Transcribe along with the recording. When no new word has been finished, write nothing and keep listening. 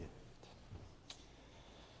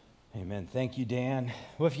Amen. Thank you, Dan.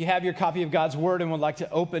 Well, if you have your copy of God's Word and would like to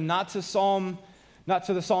open not to the Psalm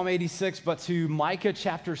 86, but to Micah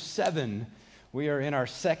chapter 7, we are in our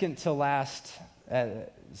second to last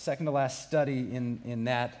study in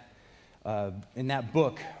that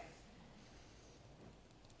book.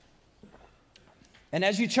 And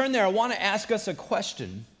as you turn there, I want to ask us a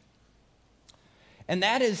question, and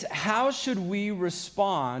that is, how should we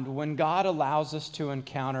respond when God allows us to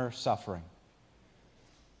encounter suffering?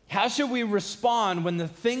 How should we respond when the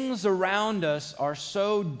things around us are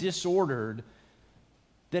so disordered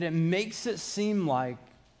that it makes it seem like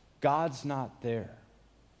God's not there?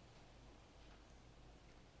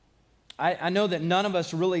 I know that none of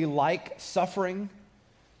us really like suffering,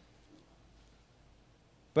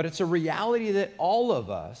 but it's a reality that all of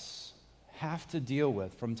us have to deal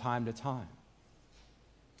with from time to time.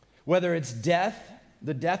 Whether it's death,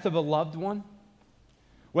 the death of a loved one,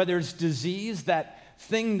 whether it's disease, that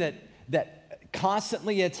thing that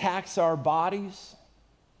constantly attacks our bodies,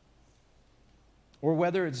 or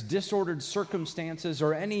whether it's disordered circumstances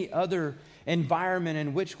or any other environment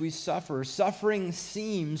in which we suffer, suffering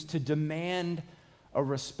seems to demand a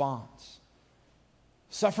response.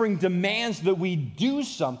 Suffering demands that we do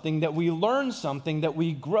something, that we learn something, that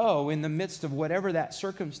we grow in the midst of whatever that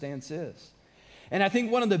circumstance is. And I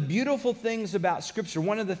think one of the beautiful things about Scripture,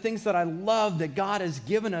 one of the things that I love that God has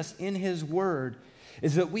given us in His Word,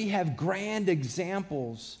 is that we have grand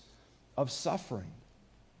examples of suffering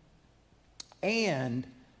and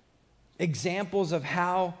examples of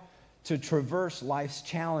how to traverse life's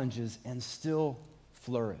challenges and still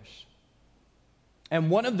flourish. And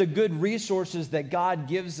one of the good resources that God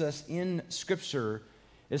gives us in Scripture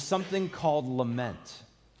is something called lament.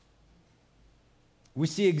 We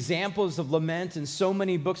see examples of lament in so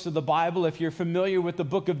many books of the Bible. If you're familiar with the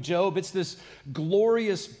book of Job, it's this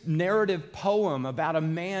glorious narrative poem about a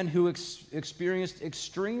man who experienced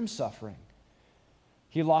extreme suffering.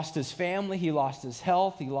 He lost his family, he lost his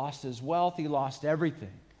health, he lost his wealth, he lost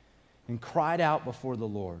everything, and cried out before the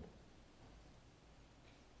Lord.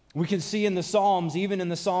 We can see in the Psalms, even in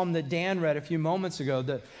the Psalm that Dan read a few moments ago,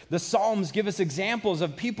 the Psalms give us examples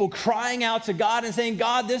of people crying out to God and saying,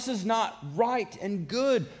 God, this is not right and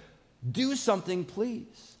good. Do something,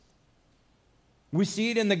 please. We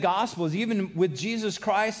see it in the Gospels, even with Jesus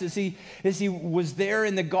Christ as he was there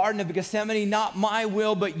in the Garden of Gethsemane, not my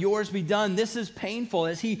will, but yours be done. This is painful,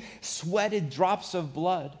 as he sweated drops of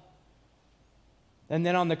blood. And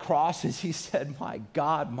then on the cross, as he said, my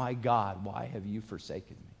God, why have you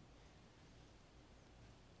forsaken me?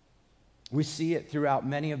 We see it throughout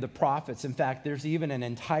many of the prophets. In fact, there's even an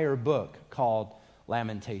entire book called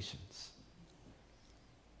Lamentations.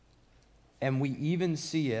 And we even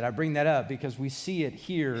see it, I bring that up because we see it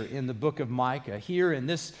here in the book of Micah. Here in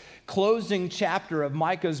this closing chapter of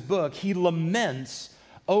Micah's book, he laments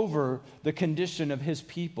over the condition of his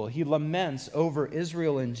people. He laments over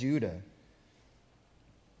Israel and Judah.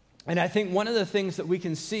 And I think one of the things that we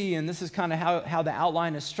can see, and this is kind of how the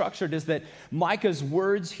outline is structured, is that Micah's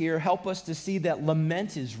words here help us to see that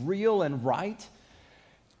lament is real and right.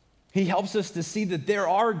 He helps us to see that there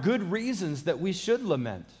are good reasons that we should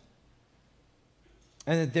lament,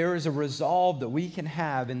 and that there is a resolve that we can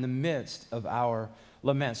have in the midst of our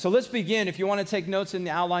lament. So let's begin. If you want to take notes in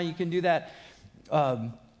the outline, you can do that.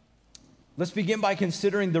 Let's begin by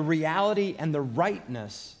considering the reality and the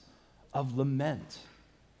rightness of lament.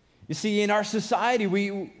 You see, in our society,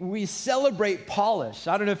 we celebrate polish.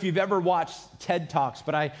 I don't know if you've ever watched TED Talks,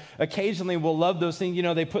 but I occasionally will love those things. You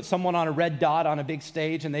know, they put someone on a red dot on a big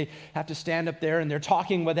stage, and they have to stand up there, and they're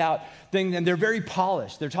talking without things, and they're very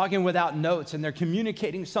polished. They're talking without notes, and they're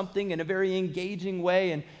communicating something in a very engaging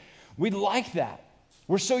way, and we like that.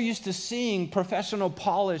 We're so used to seeing professional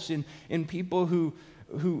polish in people who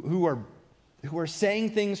are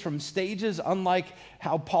saying things from stages, unlike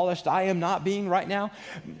how polished I am not being right now.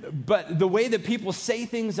 But the way that people say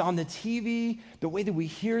things on the TV, the way that we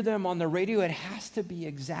hear them on the radio, it has to be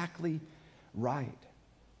exactly right.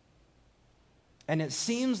 And it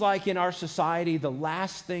seems like in our society, the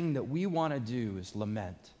last thing that we want to do is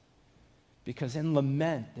lament. Because in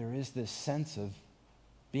lament, there is this sense of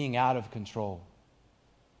being out of control.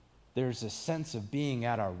 There's a sense of being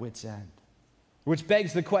at our wits' end. Which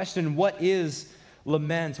begs the question, what is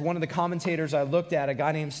lament? One of the commentators I looked at, a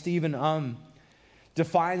guy named Stephen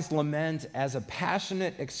defines lament as a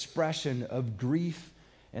passionate expression of grief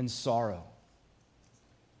and sorrow.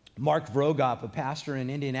 Mark Vrogop, a pastor in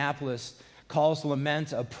Indianapolis, calls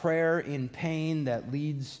lament a prayer in pain that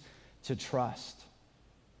leads to trust.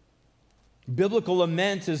 Biblical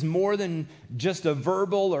lament is more than just a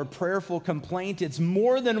verbal or prayerful complaint. It's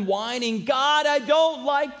more than whining, God, I don't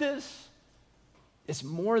like this. It's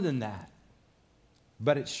more than that,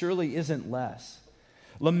 but it surely isn't less.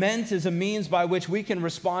 Lament is a means by which we can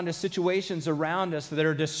respond to situations around us that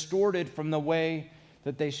are distorted from the way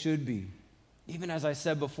that they should be. Even as I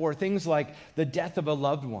said before, things like the death of a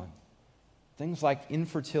loved one, things like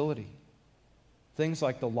infertility, things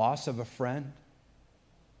like the loss of a friend,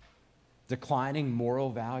 declining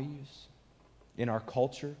moral values in our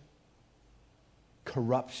culture,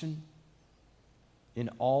 corruption in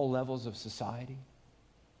all levels of society,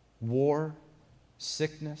 war,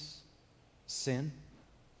 sickness, sin.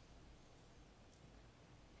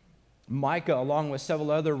 Micah, along with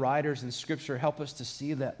several other writers in Scripture, help us to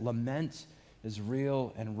see that lament is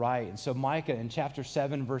real and right. And so Micah in chapter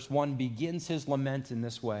 7, verse 1, begins his lament in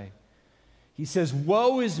this way. He says,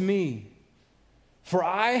 "Woe is me, for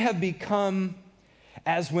I have become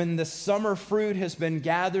as when the summer fruit has been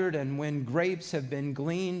gathered and when grapes have been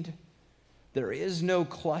gleaned. There is no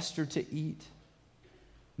cluster to eat,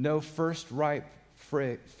 no first ripe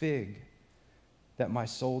fig that my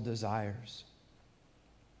soul desires."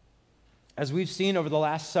 As we've seen over the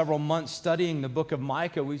last several months studying the book of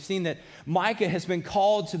Micah, we've seen that Micah has been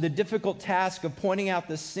called to the difficult task of pointing out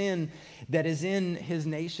the sin that is in his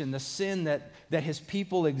nation, the sin that his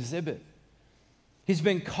people exhibit. He's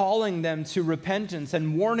been calling them to repentance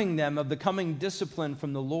and warning them of the coming discipline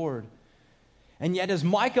from the Lord. And yet as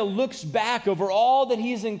Micah looks back over all that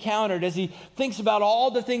he's encountered, as he thinks about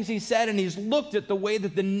all the things he said, and he's looked at the way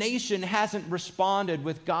that the nation hasn't responded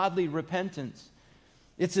with godly repentance,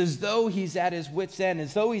 it's as though he's at his wit's end,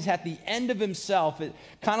 as though he's at the end of himself,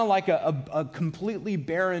 kind of like a completely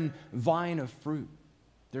barren vine of fruit.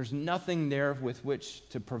 There's nothing there with which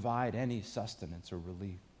to provide any sustenance or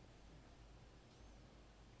relief.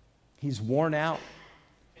 He's worn out,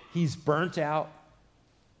 he's burnt out,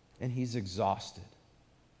 and he's exhausted.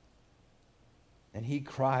 And he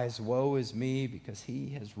cries, "Woe is me," because he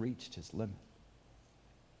has reached his limit.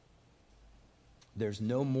 There's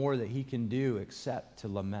no more that he can do except to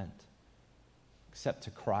lament, except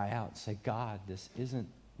to cry out and say, "God, this isn't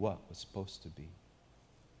what was supposed to be."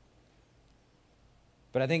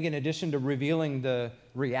 But I think in addition to revealing the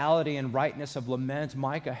reality and rightness of lament,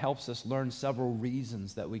 Micah helps us learn several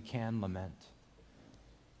reasons that we can lament.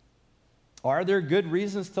 Are there good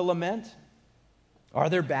reasons to lament? Are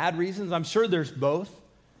there bad reasons? I'm sure there's both.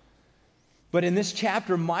 But in this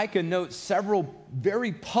chapter, Micah notes several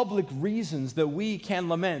very public reasons that we can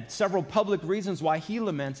lament, several public reasons why he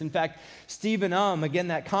laments. In fact, Stephen again,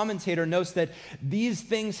 that commentator, notes that these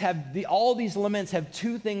things all these laments have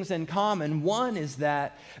two things in common. One is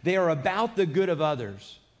that they are about the good of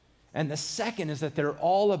others. And the second is that they're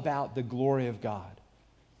all about the glory of God.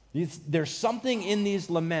 There's something in these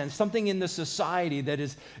laments, something in the society that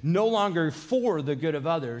is no longer for the good of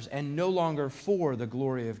others and no longer for the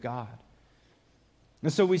glory of God.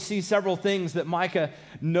 And so we see several things that Micah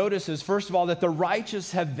notices. First of all, that the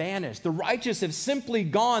righteous have vanished. The righteous have simply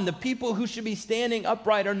gone. The people who should be standing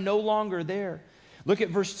upright are no longer there. Look at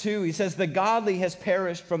verse 2. He says, "The godly has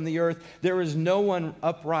perished from the earth. There is no one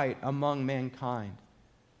upright among mankind.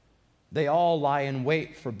 They all lie in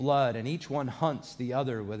wait for blood, and each one hunts the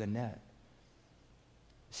other with a net."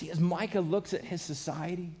 See, as Micah looks at his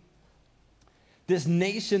society, this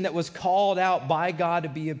nation that was called out by God to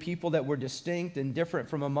be a people that were distinct and different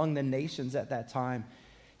from among the nations at that time,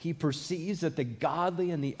 he perceives that the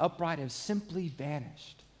godly and the upright have simply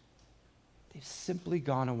vanished. They've simply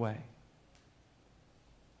gone away.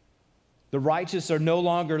 The righteous are no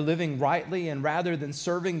longer living rightly, and rather than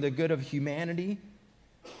serving the good of humanity,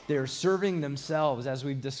 they're serving themselves, as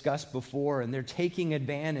we've discussed before, and they're taking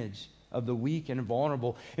advantage of the weak and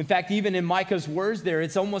vulnerable. In fact, even in Micah's words there,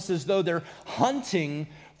 it's almost as though they're hunting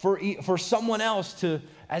for someone else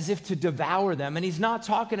as if to devour them. And he's not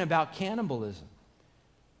talking about cannibalism.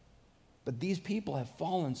 But these people have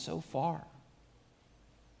fallen so far.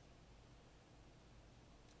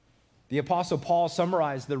 The Apostle Paul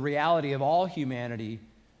summarized the reality of all humanity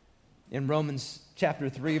in Romans chapter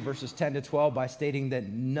 3, verses 10 to 12 by stating that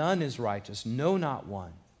none is righteous, no, not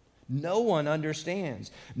one. No one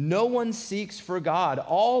understands. No one seeks for God.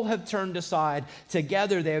 All have turned aside.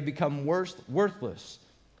 Together they have become worthless.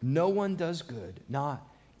 No one does good, not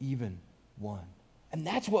even one. And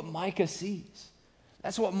that's what Micah sees.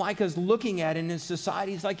 That's what Micah's looking at in his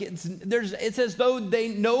society. It's like it's as though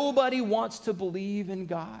nobody wants to believe in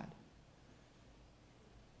God.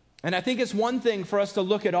 And I think it's one thing for us to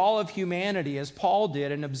look at all of humanity as Paul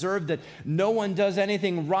did and observe that no one does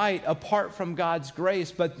anything right apart from God's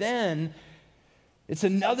grace. But then It's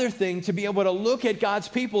another thing to be able to look at God's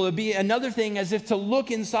people. It'd be another thing as if to look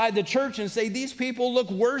inside the church and say, these people look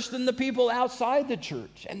worse than the people outside the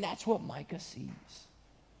church. And that's what Micah sees.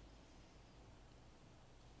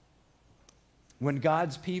 When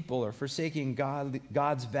God's people are forsaking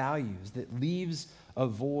God's values, that leaves a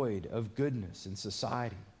void of goodness in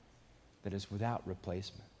society that is without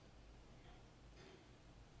replacement.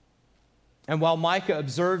 And while Micah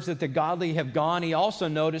observes that the godly have gone, he also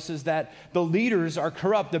notices that the leaders are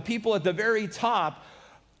corrupt. The people at the very top,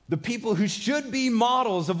 the people who should be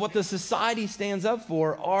models of what the society stands up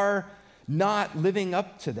for, are not living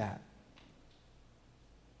up to that.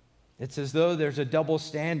 It's as though there's a double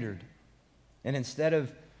standard. And instead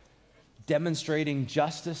of demonstrating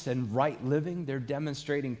justice and right living, they're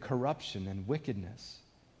demonstrating corruption and wickedness.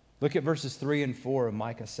 Look at verses 3 and 4 of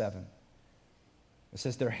Micah 7. It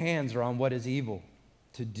says, their hands are on what is evil,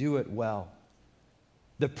 to do it well.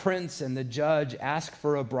 The prince and the judge ask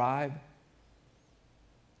for a bribe,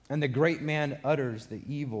 and the great man utters the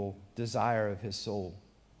evil desire of his soul.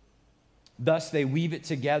 Thus they weave it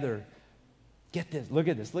together. Get this, look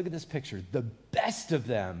at this picture. The best of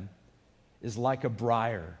them is like a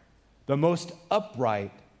briar, the most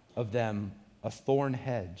upright of them a thorn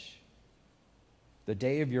hedge. The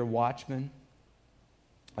day of your watchman,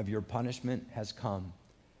 of your punishment has come,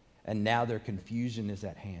 and now their confusion is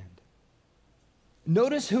at hand.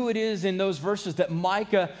 Notice who it is in those verses that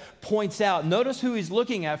Micah points out. Notice who he's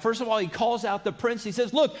looking at. First of all, he calls out the prince. He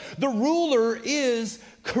says, look, the ruler is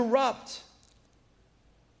corrupt.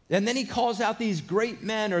 And then he calls out these great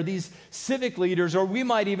men or these civic leaders, or we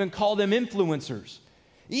might even call them influencers.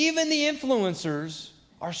 Even the influencers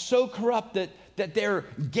are so corrupt that they're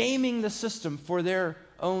gaming the system for their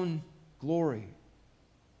own glory.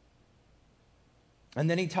 And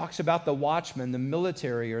then he talks about the watchmen, the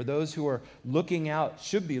military, or those who are looking out,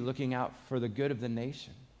 should be looking out for the good of the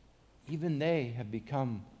nation. Even they have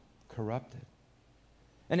become corrupted.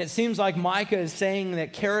 And it seems like Micah is saying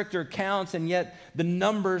that character counts, and yet the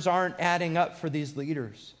numbers aren't adding up for these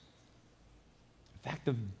leaders. In fact,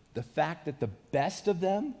 the fact that the best of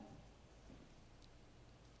them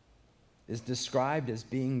is described as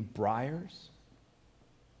being briars,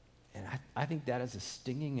 and I think that is a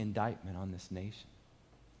stinging indictment on this nation.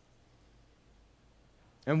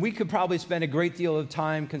 And we could probably spend a great deal of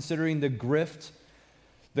time considering the grift,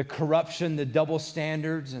 the corruption, the double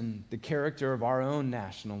standards, and the character of our own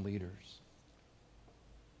national leaders.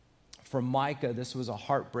 For Micah, this was a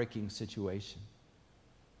heartbreaking situation.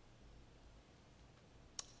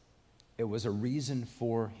 It was a reason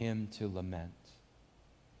for him to lament.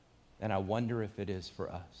 And I wonder if it is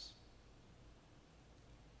for us.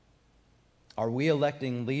 Are we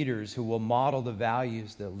electing leaders who will model the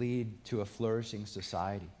values that lead to a flourishing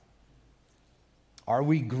society? Are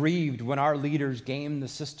we grieved when our leaders game the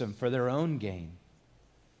system for their own gain?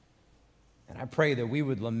 And I pray that we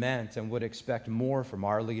would lament and would expect more from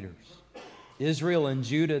our leaders. Israel and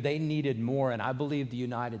Judah, they needed more, and I believe the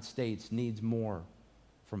United States needs more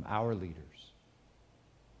from our leaders.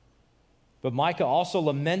 But Micah also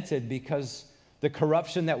lamented because the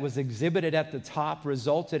corruption that was exhibited at the top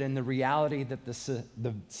resulted in the reality that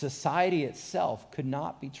the society itself could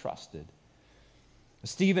not be trusted.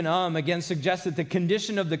 Stephen again suggests that the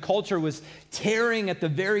condition of the culture was tearing at the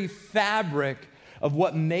very fabric of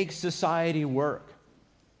what makes society work.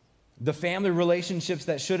 The family relationships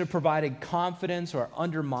that should have provided confidence are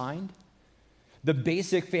undermined. The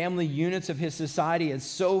basic family units of his society had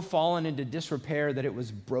so fallen into disrepair that it was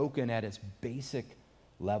broken at its basic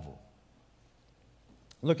level.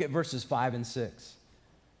 Look at verses 5 and 6.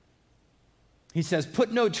 He says,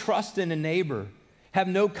 put no trust in a neighbor. Have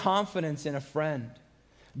no confidence in a friend.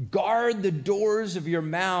 Guard the doors of your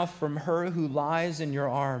mouth from her who lies in your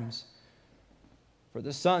arms. For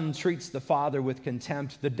the son treats the father with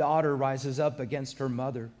contempt. The daughter rises up against her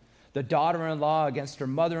mother. The daughter-in-law against her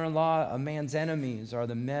mother-in-law. A man's enemies are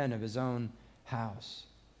the men of his own house.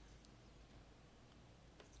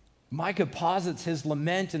 Micah posits his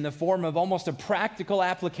lament in the form of almost a practical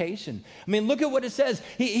application. I mean, look at what it says.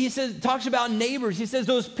 He says, talks about neighbors. He says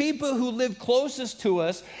those people who live closest to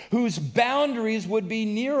us, whose boundaries would be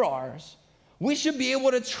near ours. We should be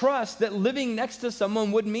able to trust that living next to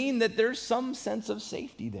someone would mean that there's some sense of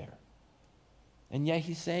safety there. And yet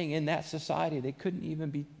he's saying in that society, they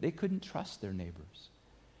couldn't trust their neighbors.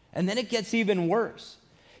 And then it gets even worse.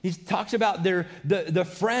 He talks about the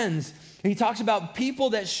friends. He talks about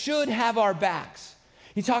people that should have our backs.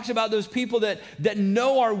 He talks about those people that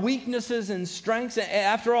know our weaknesses and strengths. And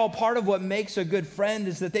after all, part of what makes a good friend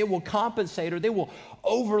is that they will compensate or they will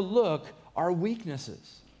overlook our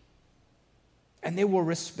weaknesses. And they will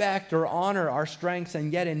respect or honor our strengths.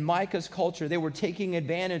 And yet in Micah's culture, they were taking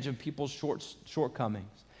advantage of people's shortcomings.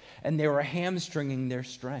 And they were hamstringing their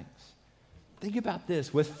strengths. Think about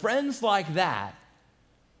this. With friends like that,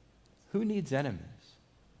 who needs enemies?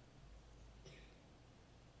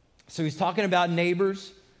 So he's talking about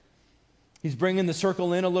neighbors. He's bringing the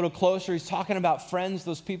circle in a little closer. He's talking about friends,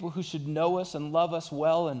 those people who should know us and love us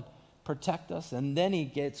well and protect us. And then he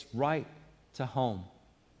gets right to home.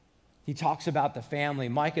 He talks about the family.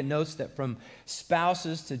 Micah notes that from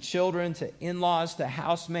spouses to children to in-laws to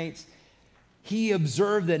housemates, he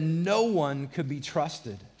observed that no one could be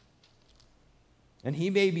trusted. And he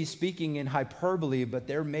may be speaking in hyperbole, but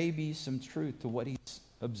there may be some truth to what he's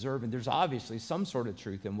observing. There's obviously some sort of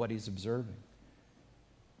truth in what he's observing.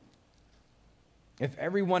 If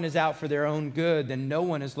everyone is out for their own good, then no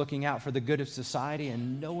one is looking out for the good of society,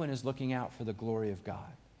 and no one is looking out for the glory of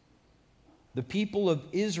God. The people of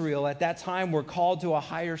Israel at that time were called to a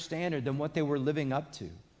higher standard than what they were living up to.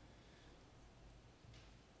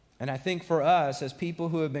 And I think for us, as people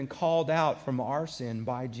who have been called out from our sin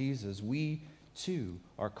by Jesus, we too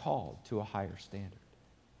are called to a higher standard.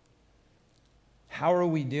 How are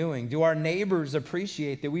we doing? Do our neighbors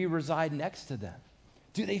appreciate that we reside next to them?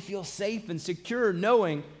 Do they feel safe and secure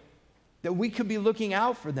knowing that we could be looking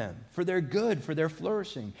out for them, for their good, for their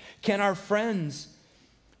flourishing? Can our friends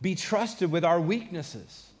be trusted with our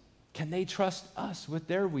weaknesses? Can they trust us with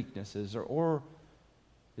their weaknesses? Or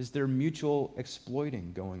is there mutual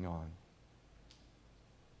exploiting going on?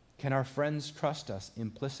 Can our friends trust us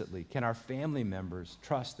implicitly? Can our family members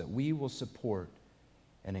trust that we will support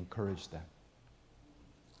and encourage them?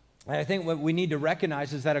 And I think what we need to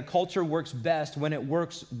recognize is that a culture works best when it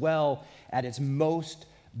works well at its most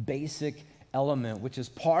basic element, which is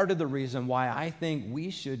part of the reason why I think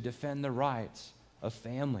we should defend the rights of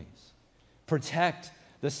families, protect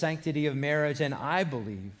the sanctity of marriage, and I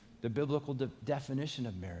believe the biblical definition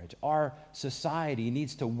of marriage. Our society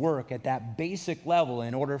needs to work at that basic level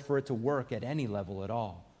in order for it to work at any level at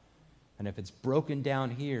all. And if it's broken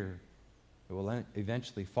down here, it will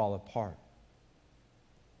eventually fall apart.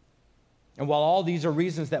 And while all these are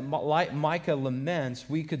reasons that Micah laments,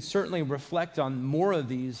 we could certainly reflect on more of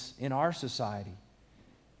these in our society.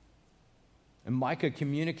 And Micah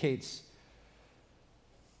communicates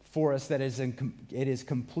for us that it is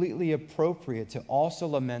completely appropriate to also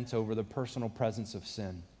lament over the personal presence of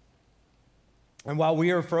sin. And while we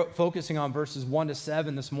are focusing on verses 1 to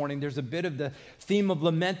 7 this morning, there's a bit of the theme of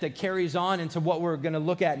lament that carries on into what we're going to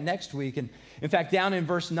look at next week. And in fact, down in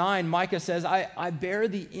verse 9, Micah says, I bear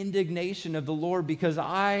the indignation of the Lord because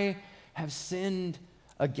I have sinned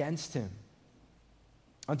against him.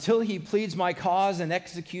 Until he pleads my cause and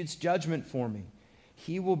executes judgment for me,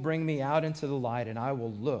 he will bring me out into the light, and I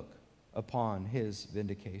will look upon his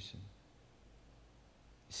vindication.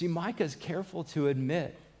 See, Micah is careful to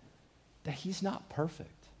admit that he's not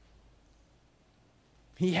perfect.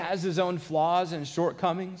 He has his own flaws and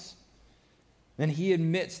shortcomings, and he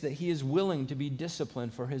admits that he is willing to be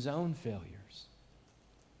disciplined for his own failures.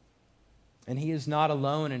 And he is not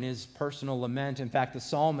alone in his personal lament. In fact, the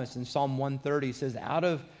psalmist in Psalm 130 says, "Out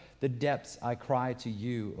of the depths I cry to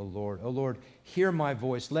you, O Lord. O Lord, hear my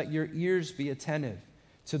voice. Let your ears be attentive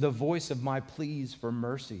to the voice of my pleas for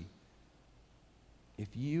mercy.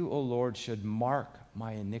 If you, O Lord, should mark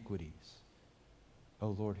my iniquities, O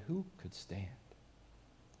Lord, who could stand?"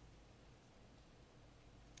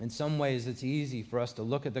 In some ways, it's easy for us to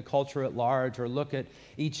look at the culture at large or look at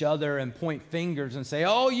each other and point fingers and say,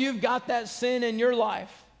 "Oh, you've got that sin in your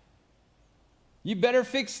life. You better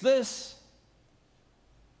fix this.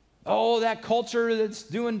 Oh, that culture that's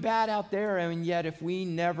doing bad out there." And yet, if we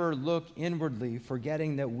never look inwardly,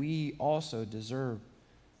 forgetting that we also deserve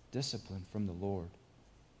discipline from the Lord.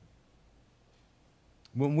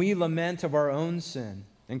 When we lament of our own sin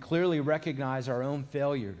and clearly recognize our own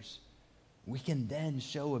failures, we can then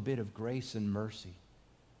show a bit of grace and mercy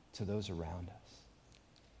to those around us.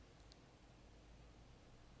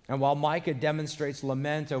 And while Micah demonstrates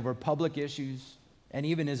lament over public issues and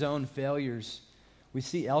even his own failures, we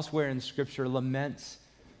see elsewhere in Scripture laments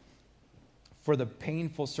for the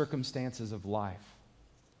painful circumstances of life.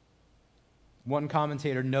 One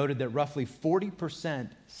commentator noted that roughly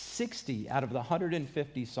 40%, 60 out of the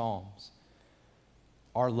 150 Psalms,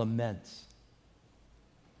 are laments.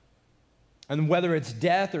 And whether it's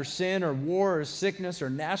death or sin or war or sickness or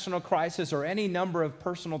national crisis or any number of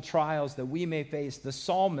personal trials that we may face, the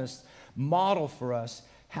psalmists model for us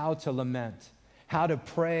how to lament, how to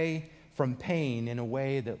pray from pain in a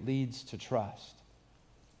way that leads to trust.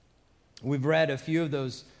 We've read a few of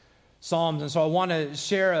those Psalms. And so I want to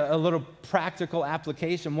share a little practical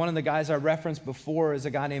application. One of the guys I referenced before is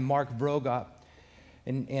a guy named Mark Broga.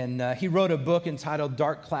 And he wrote a book entitled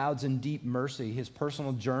Dark Clouds and Deep Mercy, his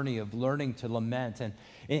personal journey of learning to lament. And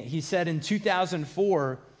he said in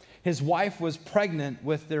 2004, his wife was pregnant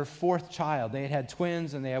with their fourth child. They had had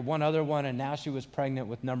twins, and they had one other one, and now she was pregnant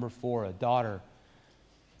with number 4, a daughter.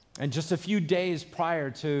 And just a few days prior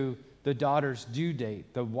to the daughter's due date,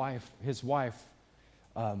 his wife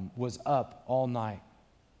was up all night,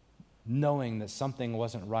 knowing that something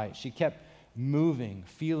wasn't right. She kept moving,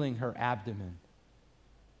 feeling her abdomen,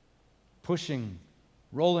 pushing,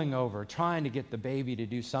 rolling over, trying to get the baby to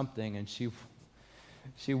do something. And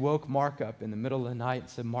she woke Mark up in the middle of the night and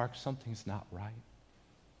said, "Mark, something's not right."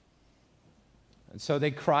 And so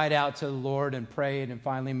they cried out to the Lord and prayed and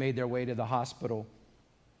finally made their way to the hospital,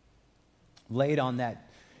 laid on that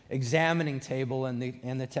examining table, and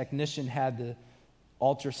the technician had the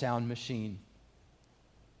ultrasound machine.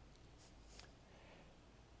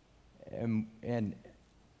 And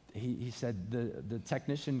he said the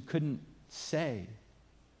technician couldn't say,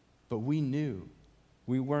 but we knew.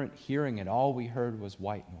 We weren't hearing it. All we heard was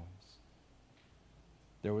white noise.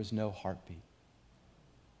 There was no heartbeat.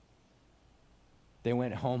 They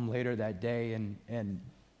went home later that day, and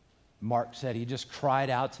Mark said he just cried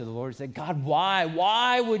out to the Lord. He said, "God, why?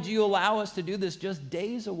 Why would you allow us to do this just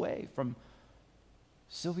days away from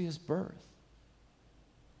Sylvia's birth?"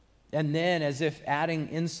 And then, as if adding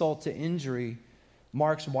insult to injury,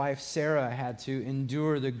 Mark's wife, Sarah, had to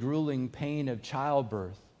endure the grueling pain of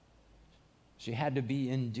childbirth. She had to be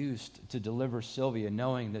induced to deliver Sylvia,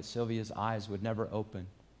 knowing that Sylvia's eyes would never open.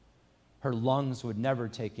 Her lungs would never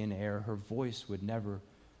take in air. Her voice would never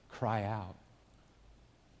cry out.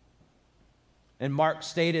 And Mark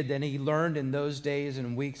stated that he learned in those days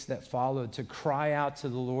and weeks that followed to cry out to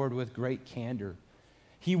the Lord with great candor.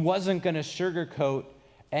 He wasn't going to sugarcoat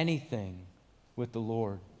anything with the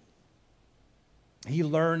Lord. He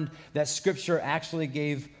learned that Scripture actually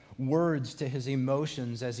gave words to his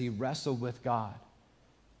emotions as he wrestled with God.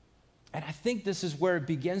 And I think this is where it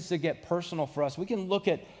begins to get personal for us. We can look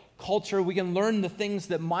at culture, we can learn the things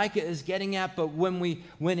that Micah is getting at, but when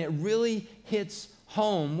it really hits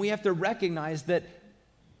home, we have to recognize that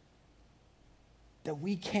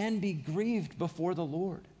we can be grieved before the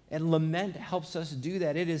Lord. And lament helps us do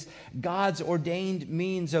that. It is God's ordained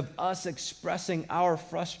means of us expressing our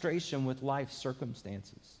frustration with life's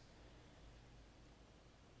circumstances.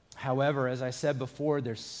 However, as I said before,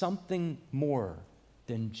 there's something more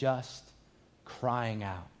than just crying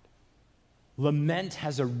out. Lament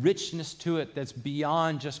has a richness to it that's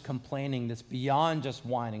beyond just complaining, that's beyond just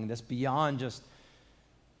whining, that's beyond just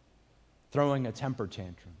throwing a temper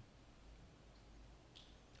tantrum.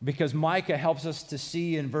 Because Micah helps us to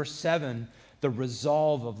see in verse 7 the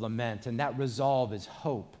resolve of lament, and that resolve is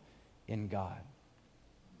hope in God.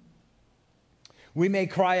 We may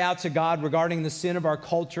cry out to God regarding the sin of our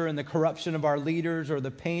culture and the corruption of our leaders or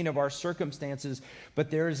the pain of our circumstances,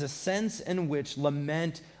 but there is a sense in which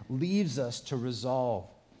lament leaves us to resolve.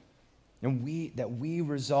 And we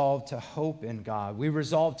resolve to hope in God. We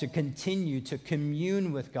resolve to continue to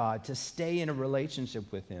commune with God, to stay in a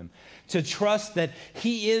relationship with Him, to trust that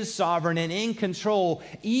He is sovereign and in control,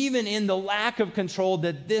 even in the lack of control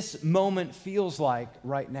that this moment feels like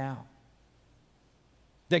right now.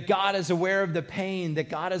 That God is aware of the pain, that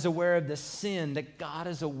God is aware of the sin, that God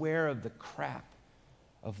is aware of the crap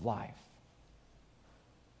of life.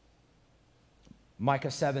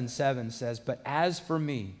 Micah 7:7 says, "But as for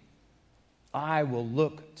me, I will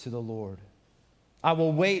look to the Lord. I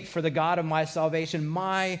will wait for the God of my salvation.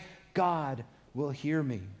 My God will hear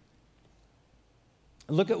me."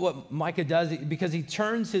 Look at what Micah does, because he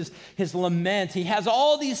turns his lament. He has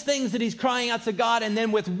all these things that he's crying out to God, and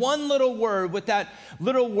then with one little word, with that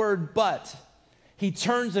little word, but, he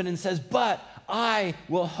turns it and says, "But I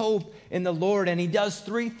will hope in the Lord." And he does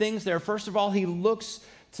three things there. First of all, he looks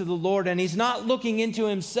to the Lord, and he's not looking into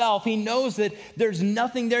himself. He knows that there's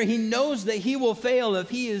nothing there. He knows that he will fail if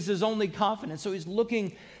he is his only confidence. So he's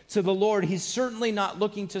looking to the Lord. He's certainly not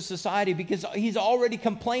looking to society, because he's already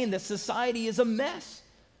complained that society is a mess.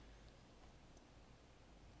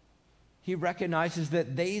 He recognizes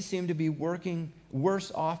that they seem to be working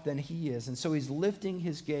worse off than he is, and so he's lifting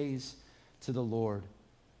his gaze to the Lord.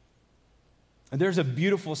 And there's a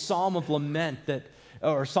beautiful psalm of lament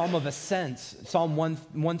or psalm of ascents, Psalm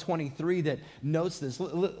 123, that notes this.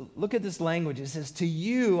 Look at this language. It says, "To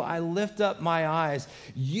you I lift up my eyes,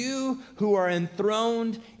 you who are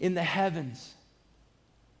enthroned in the heavens."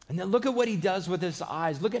 And then look at what he does with his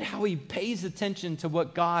eyes. Look at how he pays attention to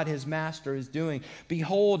what God, his master, is doing.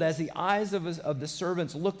 Behold, as the eyes of the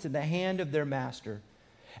servants look to the hand of their master,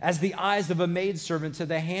 as the eyes of a maidservant to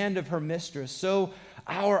the hand of her mistress, so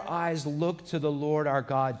our eyes look to the Lord our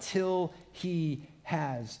God till he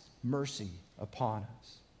has mercy upon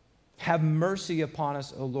us. Have mercy upon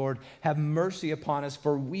us, O Lord. Have mercy upon us,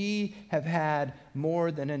 for we have had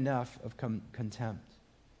more than enough of contempt.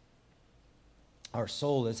 Our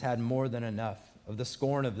soul has had more than enough of the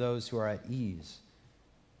scorn of those who are at ease,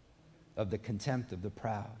 of the contempt of the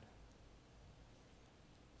proud.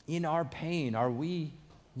 In our pain, are we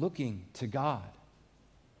looking to God?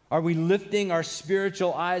 Are we lifting our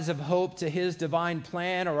spiritual eyes of hope to his divine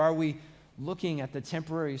plan, or are we looking at the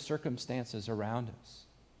temporary circumstances around us?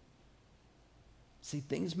 See,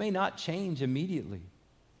 things may not change immediately.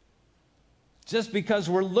 Just because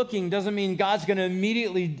we're looking doesn't mean God's going to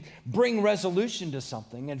immediately bring resolution to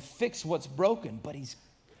something and fix what's broken.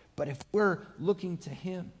 But if we're looking to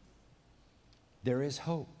him, there is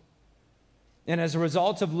hope. And as a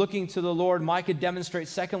result of looking to the Lord, Micah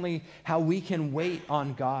demonstrates, secondly, how we can wait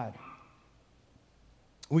on God.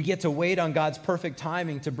 We get to wait on God's perfect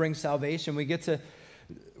timing to bring salvation. We get to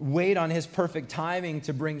wait on his perfect timing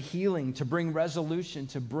to bring healing, to bring resolution,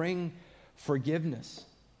 to bring forgiveness.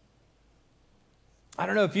 I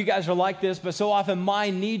don't know if you guys are like this, but so often my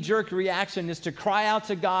knee-jerk reaction is to cry out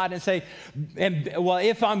to God and say,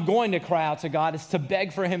 if I'm going to cry out to God, it's to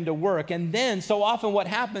beg for him to work. And then so often what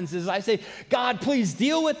happens is I say, God, please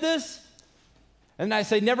deal with this. And I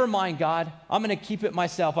say, never mind, God, I'm going to keep it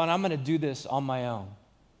myself, and I'm going to do this on my own.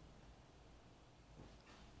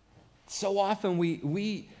 So often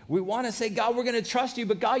we want to say, God, we're going to trust you,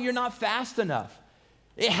 but God, you're not fast enough.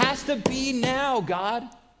 It has to be now, God.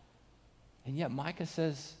 And yet Micah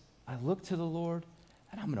says, I look to the Lord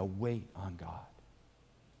and I'm going to wait on God.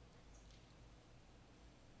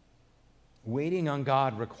 Waiting on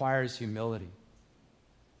God requires humility.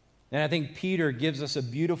 And I think Peter gives us a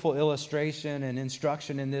beautiful illustration and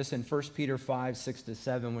instruction in this in 1 Peter 5,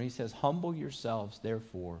 6-7, when he says, humble yourselves,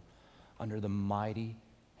 therefore, under the mighty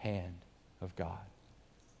hand of God,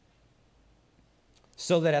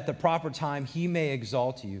 so that at the proper time he may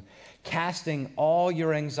exalt you, casting all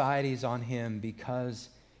your anxieties on him because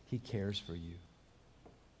he cares for you.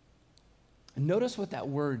 And notice what that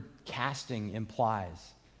word casting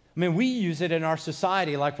implies. I mean, we use it in our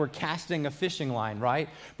society like we're casting a fishing line, right?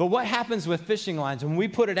 But what happens with fishing lines? When we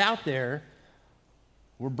put it out there,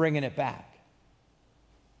 we're bringing it back.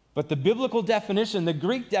 But the biblical definition, the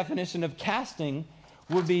Greek definition of casting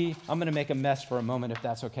would be, I'm going to make a mess for a moment if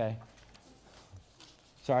that's okay.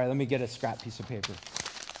 Sorry, let me get a scrap piece of paper.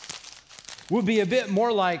 Would be a bit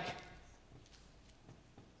more like,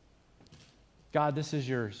 God, this is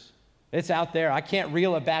yours. It's out there. I can't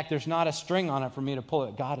reel it back. There's not a string on it for me to pull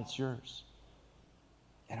it. God, it's yours.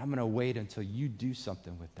 And I'm going to wait until you do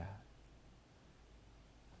something with that.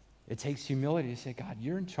 It takes humility to say, God,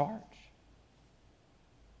 you're in charge.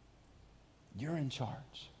 You're in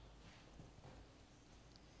charge.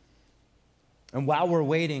 And while we're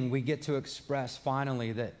waiting, we get to express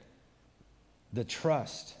finally that the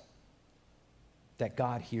trust that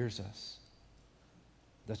God hears us.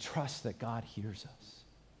 The trust that God hears us.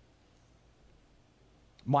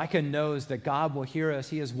 Micah knows that God will hear us.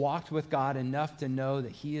 He has walked with God enough to know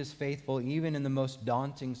that he is faithful even in the most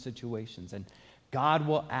daunting situations. And God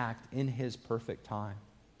will act in his perfect time.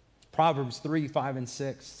 Proverbs 3, 5, and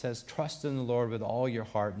 6 says, trust in the Lord with all your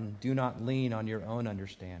heart and do not lean on your own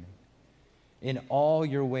understanding. In all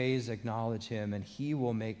your ways acknowledge him, and he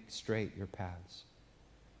will make straight your paths.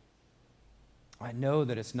 I know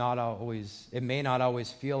that it may not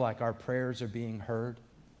always feel like our prayers are being heard,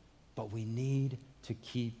 but we need to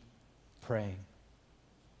keep praying.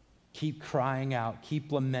 Keep crying out,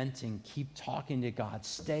 keep lamenting, keep talking to God.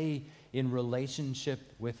 Stay in relationship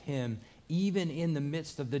with him, even in the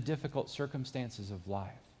midst of the difficult circumstances of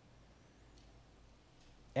life.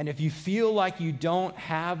 And if you feel like you don't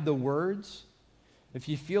have the words, if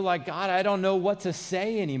you feel like, God, I don't know what to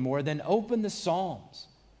say anymore, then open the Psalms.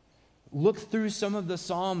 Look through some of the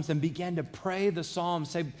Psalms and begin to pray the Psalms.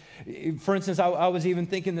 Say, for instance, I was even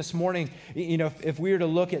thinking this morning, if we were to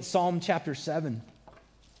look at Psalm chapter 7,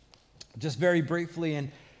 just very briefly, and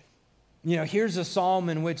here's a psalm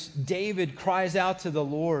in which David cries out to the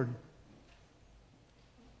Lord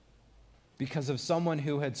because of someone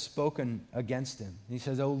who had spoken against him. He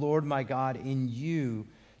says, "O Lord my God, in you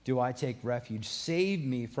do I take refuge. Save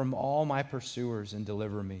me from all my pursuers and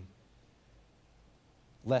deliver me.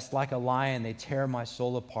 Lest like a lion they tear my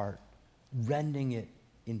soul apart, rending it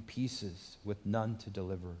in pieces with none to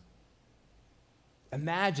deliver."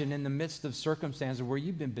 Imagine in the midst of circumstances where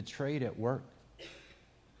you've been betrayed at work,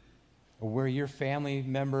 or where your family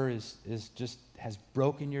member has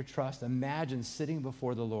broken your trust. Imagine sitting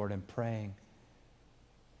before the Lord and praying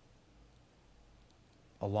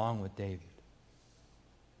along with David.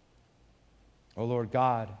 Oh Lord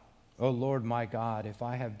God, oh Lord my God, if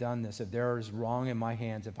I have done this, if there is wrong in my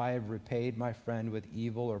hands, if I have repaid my friend with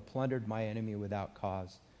evil or plundered my enemy without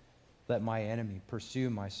cause, let my enemy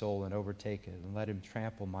pursue my soul and overtake it, and let him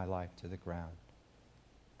trample my life to the ground.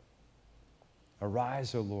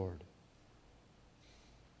 Arise, O Lord.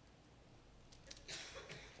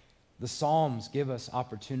 The Psalms give us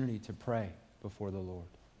opportunity to pray before the Lord,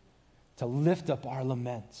 to lift up our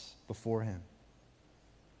laments before him.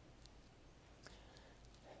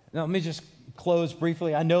 Now, let me just close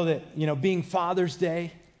briefly. I know that, being Father's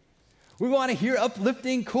Day, we want to hear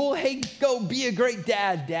uplifting, cool, hey, go be a great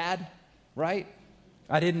dad, right?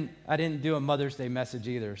 I didn't do a Mother's Day message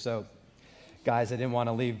either, so guys, I didn't want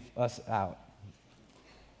to leave us out.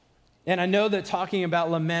 And I know that talking about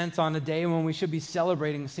lament on a day when we should be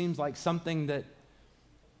celebrating seems like something that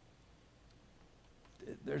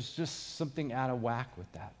there's just something out of whack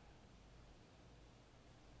with that.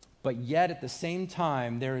 But yet at the same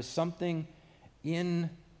time, there is something in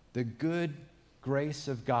the good grace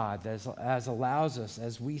of God that as allows us,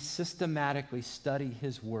 as we systematically study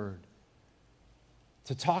his word,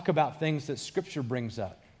 to talk about things that Scripture brings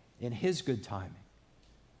up in his good timing.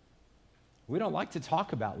 We don't like to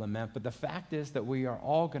talk about lament, but the fact is that we are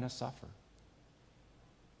all going to suffer.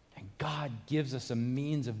 And God gives us a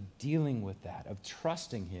means of dealing with that, of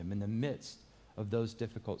trusting him in the midst of those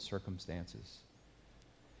difficult circumstances.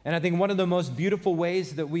 And I think one of the most beautiful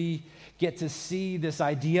ways that we get to see this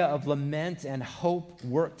idea of lament and hope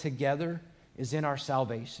work together is in our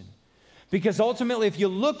salvation. Because ultimately, if you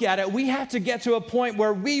look at it, we have to get to a point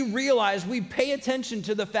where we realize, we pay attention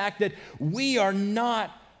to the fact that we are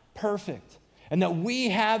not perfect. And that we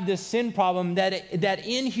have this sin problem, that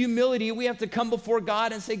in humility, we have to come before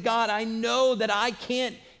God and say, God, I know that I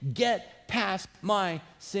can't get past my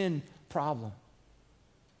sin problem.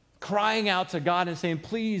 Crying out to God and saying,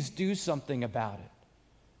 please do something about it.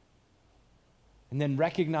 And then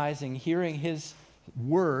recognizing, hearing his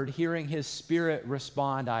word, hearing his Spirit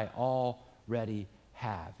respond, I already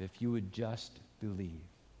have, if you would just believe.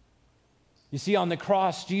 You see, on the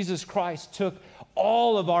cross, Jesus Christ took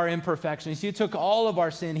all of our imperfections. He took all of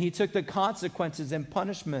our sin. He took the consequences and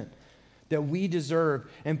punishment that we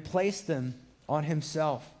deserve and placed them on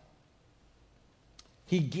himself.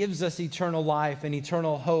 He gives us eternal life and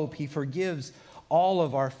eternal hope. He forgives all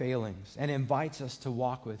of our failings and invites us to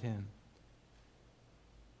walk with him.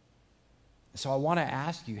 So I want to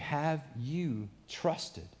ask you, have you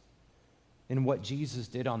trusted in what Jesus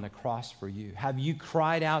did on the cross for you? Have you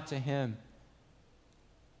cried out to him?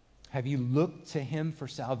 Have you looked to him for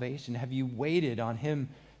salvation? Have you waited on him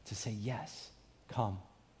to say, yes, come?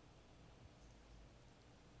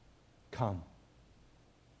 Come.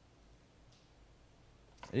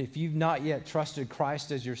 If you've not yet trusted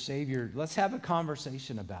Christ as your Savior, let's have a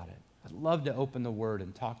conversation about it. I'd love to open the Word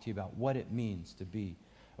and talk to you about what it means to be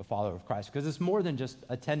a follower of Christ, because it's more than just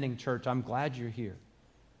attending church. I'm glad you're here.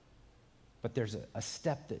 But there's a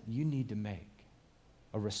step that you need to make,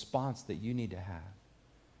 a response that you need to have.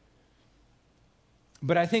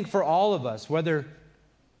 But I think for all of us, whether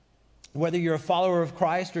you're a follower of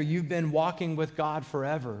Christ or you've been walking with God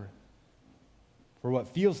forever, for what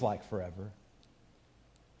feels like forever,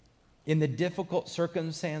 in the difficult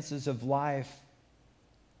circumstances of life,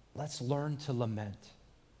 let's learn to lament.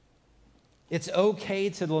 It's okay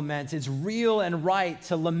to lament. It's real and right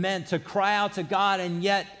to lament, to cry out to God, and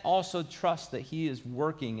yet also trust that he is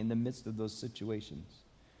working in the midst of those situations.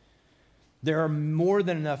 There are more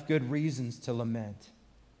than enough good reasons to lament.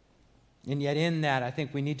 And yet in that, I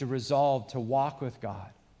think we need to resolve to walk with God,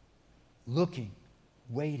 looking,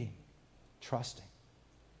 waiting, trusting.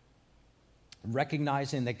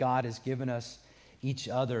 Recognizing that God has given us each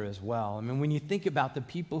other as well. I mean, when you think about the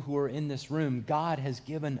people who are in this room, God has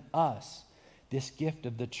given us this gift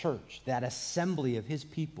of the church, that assembly of his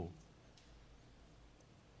people,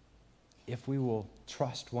 if we will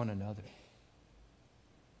trust one another.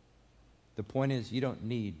 The point is, you don't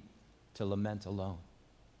need to lament alone.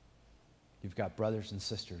 You've got brothers and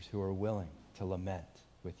sisters who are willing to lament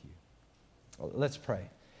with you. Well, let's pray.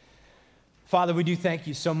 Father, we do thank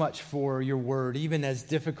you so much for your word, even as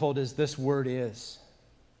difficult as this word is.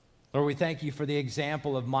 Lord, we thank you for the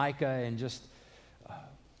example of Micah and just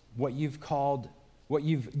what you've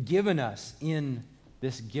given us in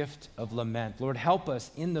this gift of lament. Lord, help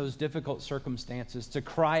us in those difficult circumstances to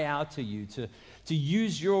cry out to you, to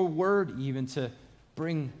use your word even to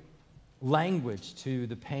bring language to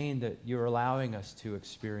the pain that you're allowing us to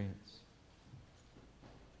experience.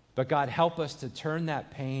 But God, help us to turn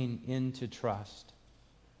that pain into trust.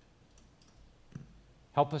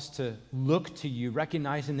 Help us to look to you,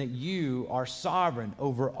 recognizing that you are sovereign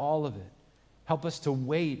over all of it. Help us to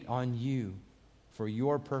wait on you for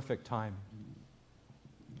your perfect time.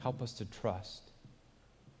 Help us to trust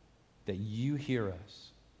that you hear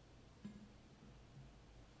us